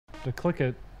To click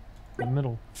it in the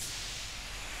middle.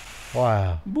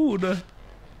 Wow. Buddha.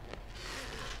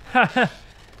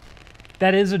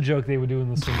 That is a joke they would do in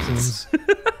The Simpsons.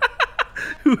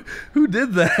 Who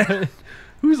did that?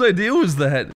 Whose idea was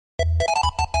that?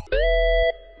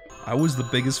 I was the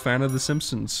biggest fan of The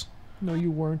Simpsons. No,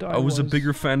 you weren't. I was a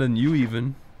bigger fan than you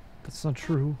even. That's not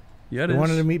true. Yeah, it You is.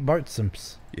 wanted to meet Bart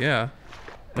Simps. Yeah.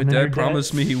 My And then your dad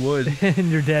promised me he would. And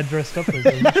your dad dressed up as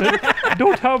him.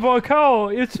 Don't have a cow.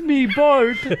 It's me,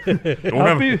 Bart.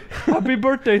 Happy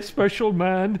birthday, special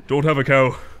man. Don't have a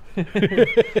cow.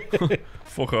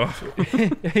 Fuck off.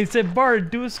 He said, Bart,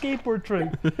 do a skateboard trick.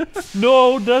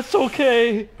 No, that's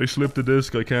okay. I slipped the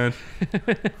disc, I can't.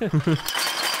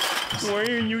 Why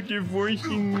are you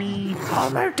divorcing me?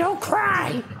 Homer, don't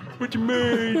cry. What you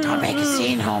mean? Don't make a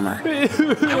scene, Homer.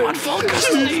 I want full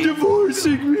custody.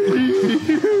 Divorcing me.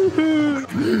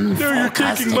 Now you're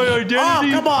taking my identity. Oh,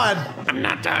 come on! I'm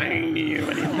not talking to you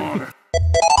anymore.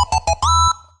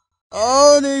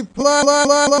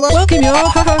 Oneyplays! Welcome y'all,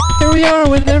 haha, here we are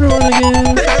with everyone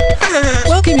again.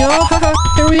 Welcome y'all, haha,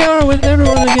 here we are with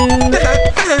everyone again.